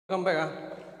Welcome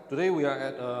back. Today we are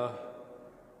at a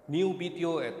new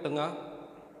BTO at Tengah.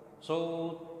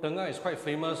 So Tengah is quite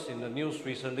famous in the news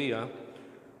recently,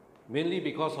 mainly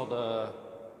because of the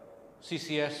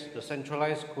CCS, the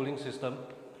centralized cooling system.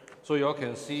 So you all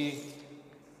can see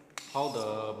how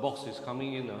the box is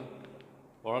coming in.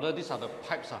 Or rather, these are the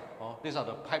pipes. These are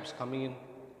the pipes coming in.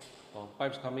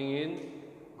 Pipes coming in,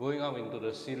 going up into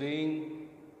the ceiling,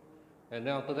 and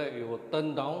then after that it will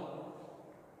turn down.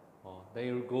 Then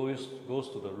it goes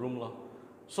to the room.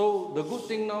 So the good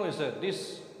thing now is that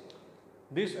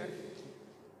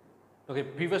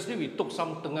previously we took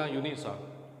some Tengah units.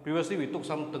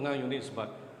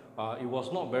 But it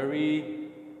was not very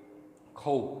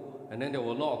cold, and then there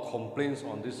were a lot of complaints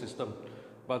on this system.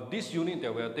 But this unit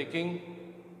that we are taking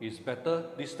is better.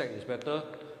 This stack is better.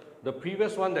 The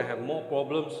previous one that had more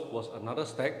problems was another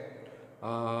stack.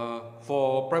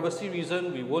 For privacy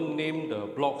reason, we won't name the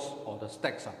blocks or the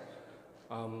stacks.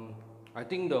 I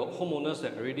think the homeowners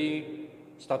that already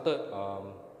started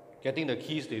getting the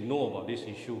keys, they know about this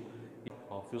issue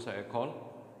of CCS Aircon.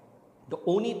 The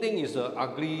only thing is the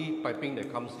ugly piping that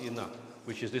comes in,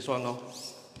 which is this one now.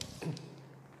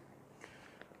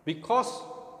 Because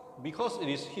it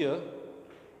is here,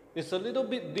 it's a little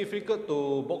bit difficult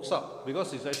to box up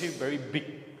because it's actually very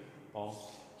big.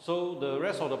 So the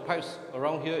rest of the pipes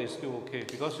around here is still okay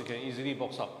because you can easily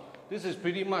box up. This is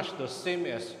pretty much the same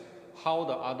as how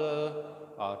the other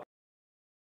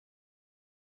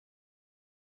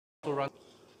run.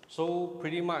 So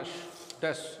pretty much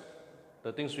that's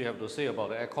the things we have to say about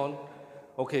the aircon.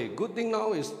 Okay, good thing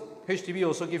now is HDB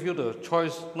also give you the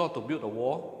choice not to build a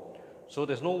wall. So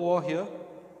there's no wall here.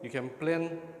 You can plan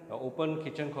an open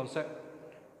kitchen concept,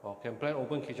 or can plan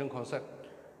open kitchen concept.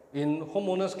 In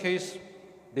homeowners' case,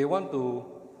 they want to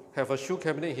have a shoe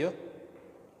cabinet here.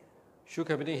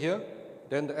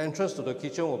 Then the entrance to the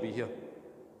kitchen will be here.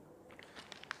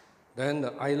 Then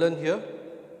the island here,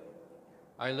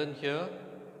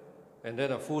 and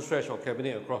then a full stretch of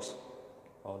cabinet across.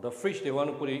 The fridge, they want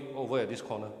to put it over at this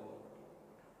corner.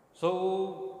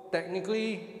 So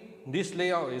technically, this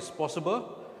layout is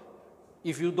possible.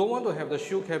 If you don't want to have the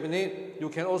shoe cabinet, you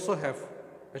can also have,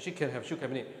 actually can have shoe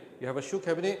cabinet. You have a shoe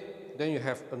cabinet, then you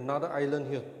have another island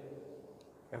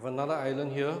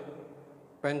here.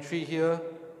 Pantry here.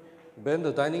 Then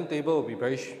the dining table will be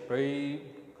very,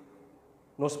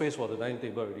 no space for the dining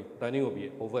table already. Dining will be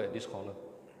over at this corner.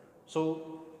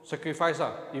 So sacrifice.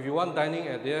 If you want dining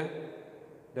at there,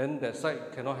 then that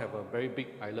side cannot have a very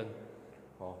big island.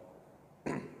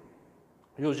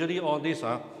 Usually all this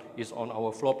is on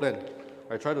our floor plan.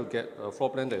 I try to get a floor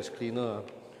plan that is cleaner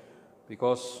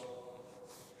because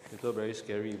it's very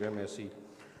scary, very messy.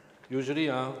 Usually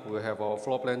we'll have our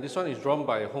floor plan. This one is drawn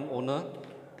by a homeowner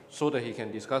so that he can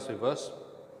discuss with us.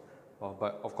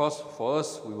 But of course, for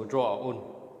us, we will draw our own.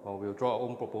 We'll draw our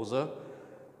own proposal.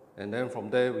 And then from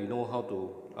there, we know how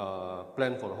to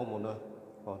plan for the homeowner.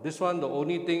 This one, the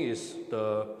only thing is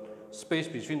the space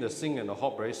between the sink and the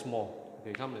hob very small.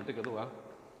 Okay, come and take a look.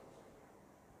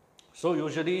 So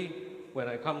usually, when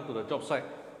I come to the job site,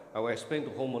 I will explain to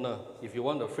homeowner, if you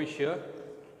want the fridge here,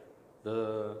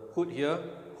 the hood here,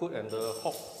 hood and the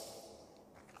hob.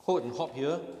 Hood and hob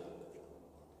here.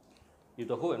 If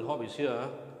the hood and hob is here,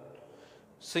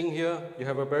 sink here, you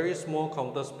have a very small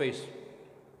counter space.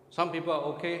 Some people are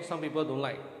okay, some people don't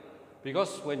like.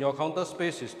 Because when your counter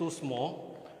space is too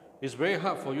small, it's very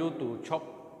hard for you to chop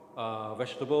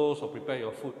vegetables or prepare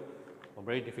your food.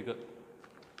 Very difficult.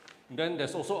 Then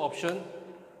there's also option.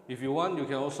 If you want, you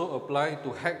can also apply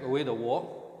to hack away the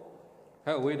wall.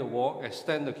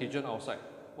 Extend the kitchen outside.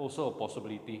 Also a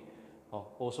possibility.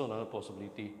 Also another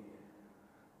possibility.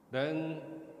 Then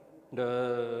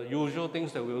the usual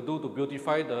things that we'll do to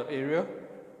beautify the area,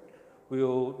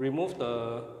 we'll remove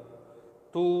the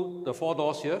 4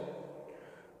 doors here,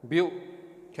 build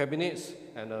cabinets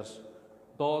and a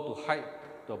door to hide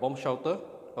the bomb shelter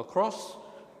across.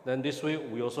 Then this way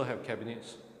we also have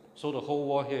cabinets. So the whole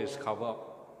wall here is covered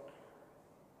up.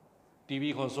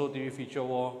 TV console, TV feature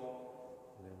wall.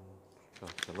 I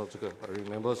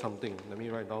remember something. Let me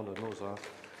write down the notes.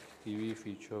 TV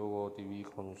feature wall, TV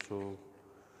console.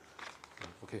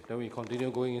 Okay, then we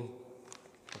continue going in.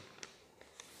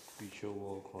 Feature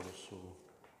wall, console.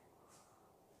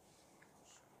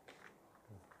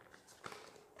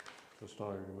 Just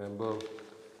now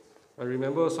I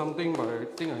remember something, but I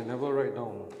think I never write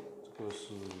down. This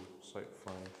is site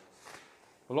 5.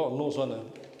 A lot of notes on it.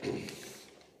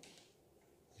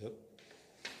 Yep.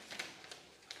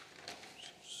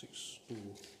 6.2.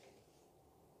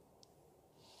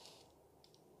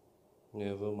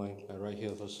 Never mind, I write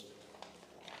here first.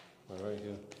 Right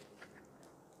here.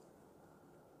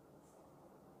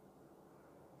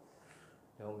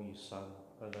 1.3米，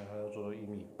刚才还要做到1.8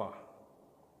米。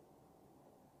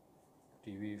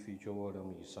TV feature wall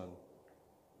 2.3米。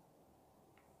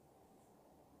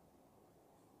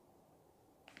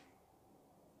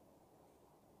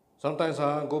Sometimes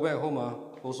go back home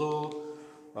also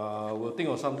we'll think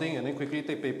of something and then quickly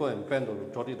take paper and pen to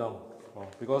jot it down.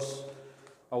 Because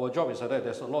our job is like that.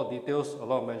 There's a lot of details, a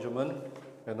lot of measurement,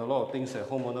 and a lot of things that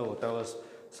homeowner will tell us.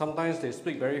 Sometimes they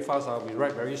speak very fast. We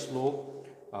write very slow.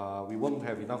 We won't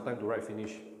have enough time to write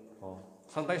finish.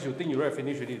 Sometimes you think you write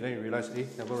finish already, then you realize,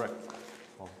 never write.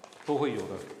 都会有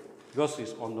的 because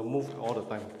it's on the move all the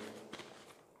time.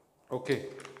 Okay,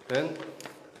 then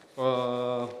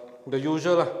the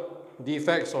usual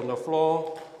defects on the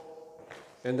floor,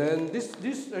 and then this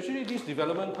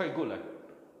development quite good.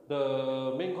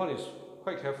 The main con is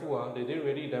quite careful. They didn't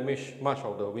really damage much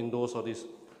of the windows or this.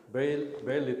 Very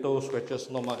little scratches,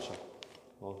 not much.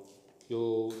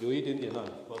 有一点点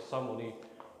but some only,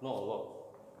 not a lot.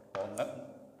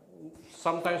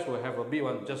 Sometimes we'll have a big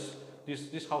one. Just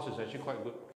this house is actually quite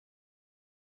good.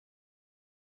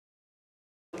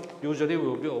 Usually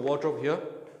we'll build a wardrobe here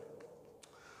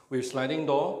with sliding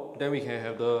door. Then we can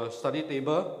have the study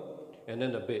table and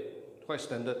then the bed. Quite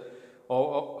standard.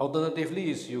 Or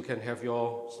alternatively is you can have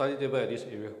your study table at this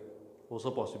area.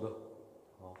 Also possible.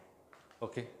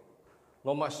 Okay.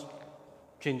 Not much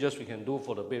changes we can do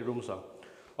for the bedrooms.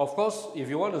 Of course, if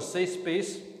you want to save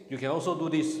space, you can also do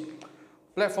this.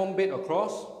 Platform bed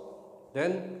across,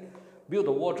 then build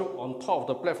the wardrobe on top of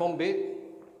the platform bed,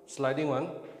 sliding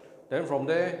one. Then from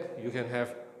there, you can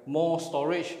have more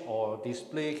storage or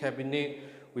display cabinet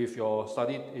with your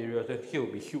study area. Then here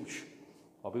will be huge,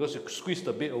 because you squeeze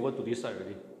the bed over to this side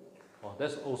already.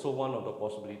 That's also one of the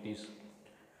possibilities.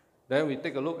 Then we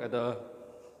take a look at the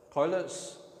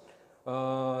toilets.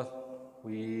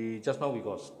 Just now we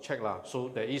got checked so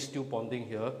there is still ponding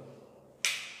here.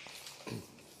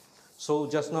 So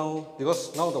just now,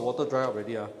 because now the water dry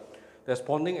already, there's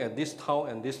ponding at this tile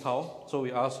and this tile. So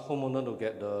we asked homeowner to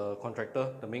get the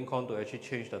contractor, the main con, to actually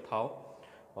change the tile,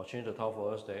 or change the tile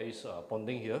for us. There is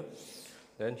ponding here.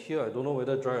 Then here I don't know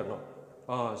whether dry or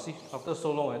not. See, after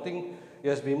so long, I think it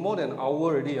has been more than an hour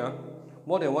already.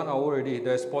 More than 1 hour already.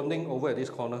 There's ponding over at this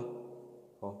corner.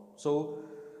 So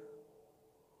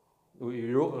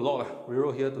we wrote a lot. We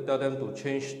wrote here to tell them to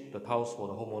change the tiles for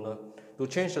the homeowner. To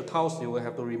change the tiles, you will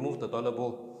have to remove the toilet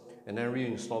bowl and then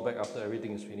reinstall back after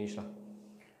everything is finished.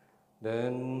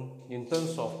 Then in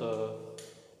terms of the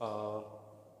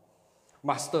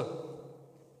master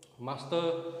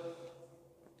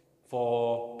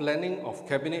for planning of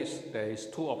cabinets, there is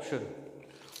two options.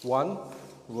 One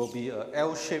will be a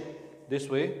L shape this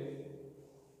way,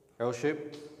 L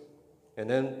shape, and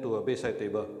then to a bedside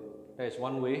table. That is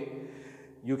one way.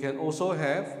 You can also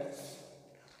have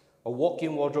a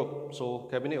walk-in wardrobe. So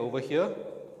cabinet over here,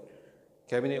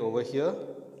 cabinet over here.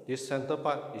 This center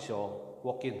part is your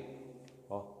walk-in,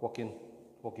 walk-in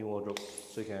wardrobe.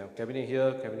 So you can have cabinet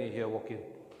here, walk-in.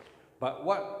 But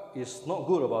what is not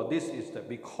good about this is that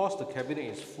because the cabinet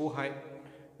is full height,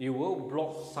 it will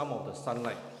block some of the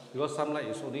sunlight, because sunlight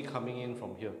is only coming in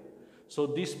from here. So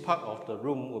this part of the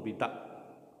room will be dark.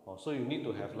 So you need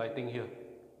to have lighting here,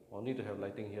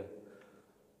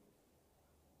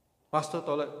 Master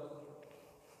toilet.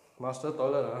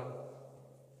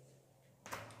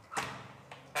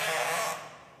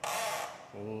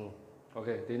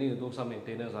 Okay, they need to do some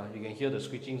maintenance. You can hear the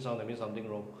screeching sound, that means something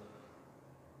wrong.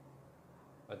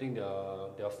 I think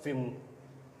their film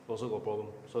also got problem,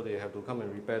 so they have to come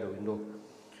and repair the window.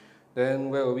 Then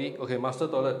where are we? Okay, master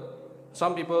toilet.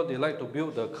 Some people, they like to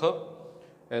build the curb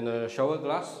and a shower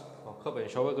glass, or curb and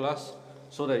shower glass,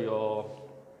 so that your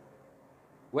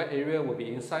wet area will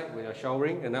be inside when you're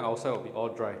showering, and then outside will be all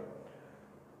dry.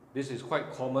 This is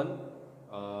quite common.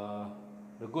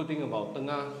 The good thing about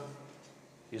Tengah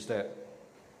is that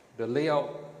the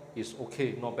layout is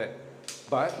okay, not bad.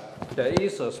 But there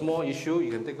is a small issue.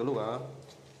 You can take a look.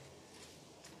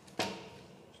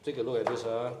 Take a look at this.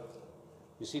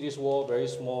 You see this wall very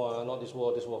small, not this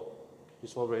wall, this wall.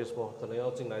 This wall very small. 可能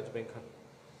要进来这边看，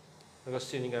那个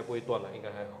线应该不会断了，应该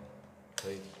还好。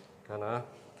可以看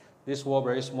This wall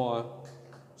very small.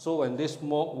 So when this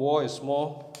wall is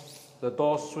small, the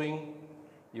door swing,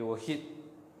 you will hit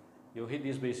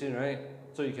this basin, right?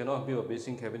 So you cannot build a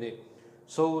basin cabinet.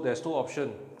 So there's two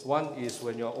options. One is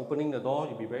when you're opening the door,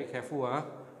 you be very careful. I'll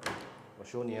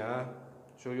show you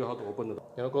how to open the door.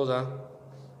 Cannot close.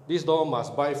 This door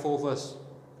must bifold first.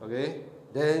 Okay?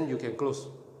 Then you can close.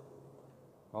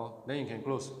 Then you can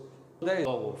close. That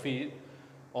door will fit,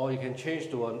 or you can change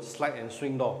to a slide and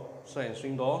swing door.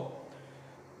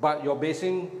 But your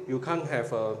basin, you can't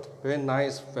have a very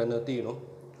nice vanity,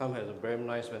 Come has a very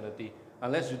nice vanity.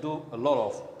 Unless you do a lot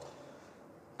of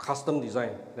custom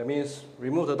design. That means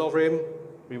remove the door frame,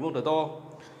 remove the door,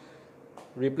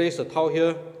 replace the tile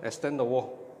here, extend the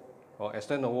wall. Or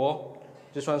extend the wall,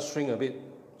 this one shrink a bit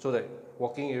so that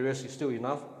walking areas is still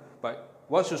enough. But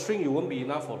once you shrink, it won't be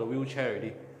enough for the wheelchair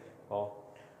already.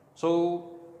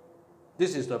 So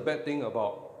this is the bad thing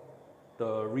about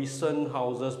the recent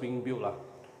houses being built.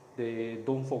 They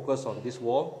don't focus on this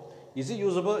wall. Is it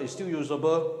usable? It's still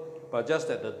usable, but just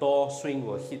that the door swing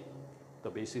will hit the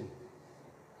basin.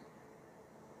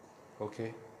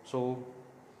 Okay, so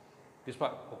this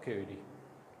part okay already.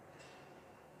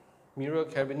 Mirror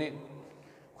cabinet,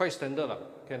 quite standard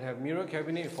Can have mirror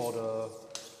cabinet for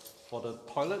the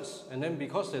toilets, and then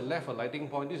because they left a lighting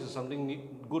point, this is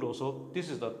something good also. This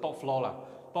is the top floor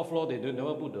Top floor they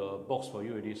never put the box for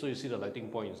you already, so you see the lighting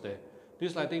point is there.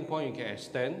 This lighting point you can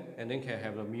extend and then can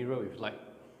have the mirror with light.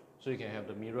 So you can have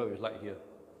the mirror with light here.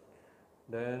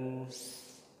 Then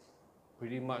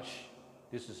pretty much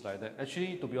this is like that.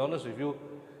 Actually, to be honest with you,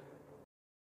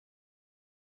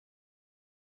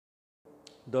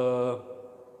 the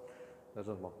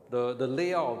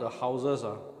layout of the houses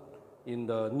in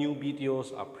the new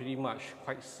BTOs are pretty much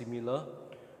quite similar.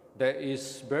 There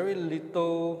is very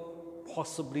little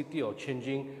possibility of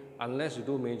changing unless you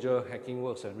do major hacking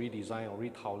works and redesign or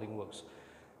retiling works.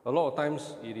 A lot of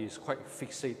times it is quite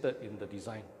fixated in the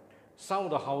design. Some of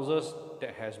the houses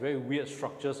that has very weird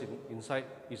structures inside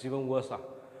is even worse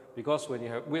because when you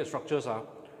have weird structures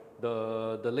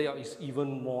the layout is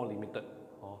even more limited.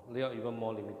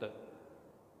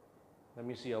 Let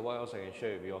me see what else I can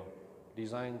share with you.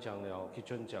 Design 讲了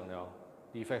 ，kitchen 讲了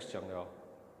 ，defects 讲了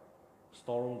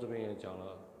 ，storeroom 这边也讲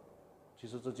了。其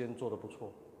实这间做得不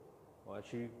错。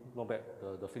Actually not bad.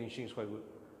 The finishing is quite good.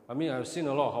 I mean I've seen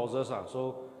a lot of houses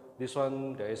so this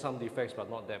one there is some defects but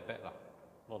not that bad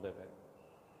Not that bad.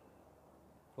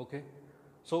 Okay.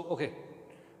 So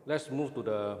let's move to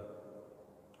the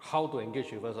how to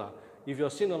engage with us. If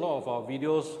you've seen a lot of our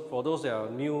videos, for those that are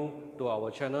new to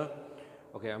our channel,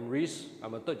 I'm Reese.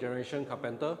 I'm a third generation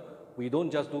carpenter. We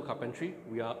don't just do carpentry.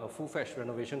 We are a full-fledged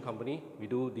renovation company. We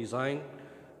do design,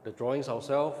 the drawings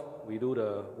ourselves. We do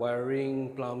the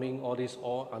wiring, plumbing, all this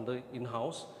all under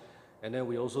in-house. And then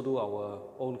we also do our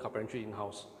own carpentry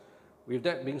in-house. With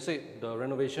that being said, the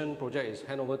renovation project is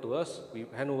handed over to us. We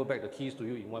hand over back the keys to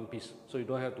you in one piece. So you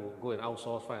don't have to go and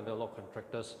outsource, find a lot of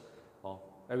contractors.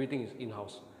 Everything is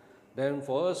in-house. Then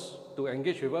for us to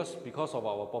engage with us, because of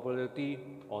our popularity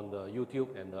on the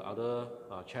YouTube and the other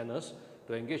channels,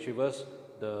 to engage with us,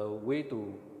 the way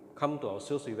to come to our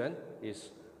sales event is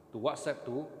to WhatsApp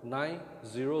to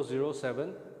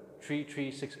 9007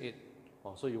 3368.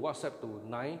 So you WhatsApp to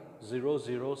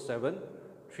 9007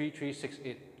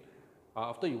 3368.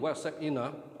 After you WhatsApp in,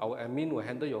 our admin will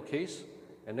handle your case,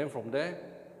 and then from there,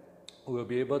 we will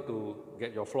be able to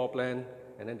get your floor plan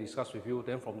and then discuss with you.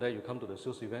 Then from there, you come to the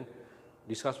sales event,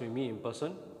 discuss with me in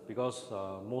person, because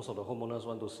most of the homeowners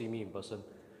want to see me in person.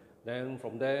 Then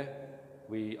from there,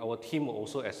 our team will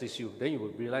also assist you. Then you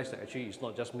will realize that actually it's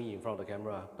not just me in front of the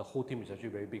camera. The whole team is actually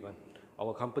very big one.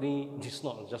 Our company is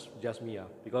not just me,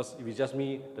 because if it's just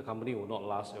me, the company will not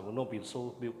last. It will not be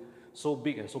so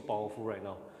big and so powerful right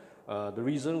now. The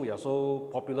reason we are so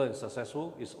popular and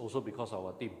successful is also because of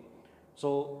our team.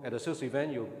 So at the sales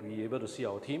event, you'll be able to see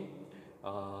our team.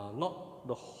 Not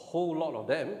the whole lot of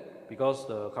them, because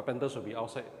the carpenters will be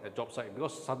outside at job site,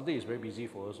 because Saturday is very busy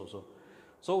for us also.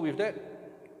 So with that,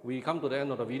 we come to the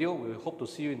end of the video. We hope to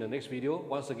see you in the next video.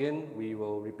 Once again, we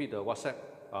will repeat the WhatsApp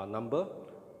number.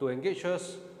 To engage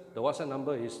us, the WhatsApp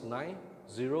number is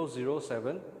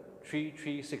 9007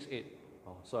 3368.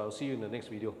 So I'll see you in the next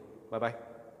video. Bye-bye.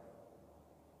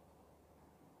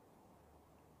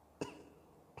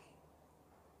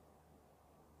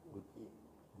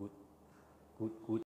 Good.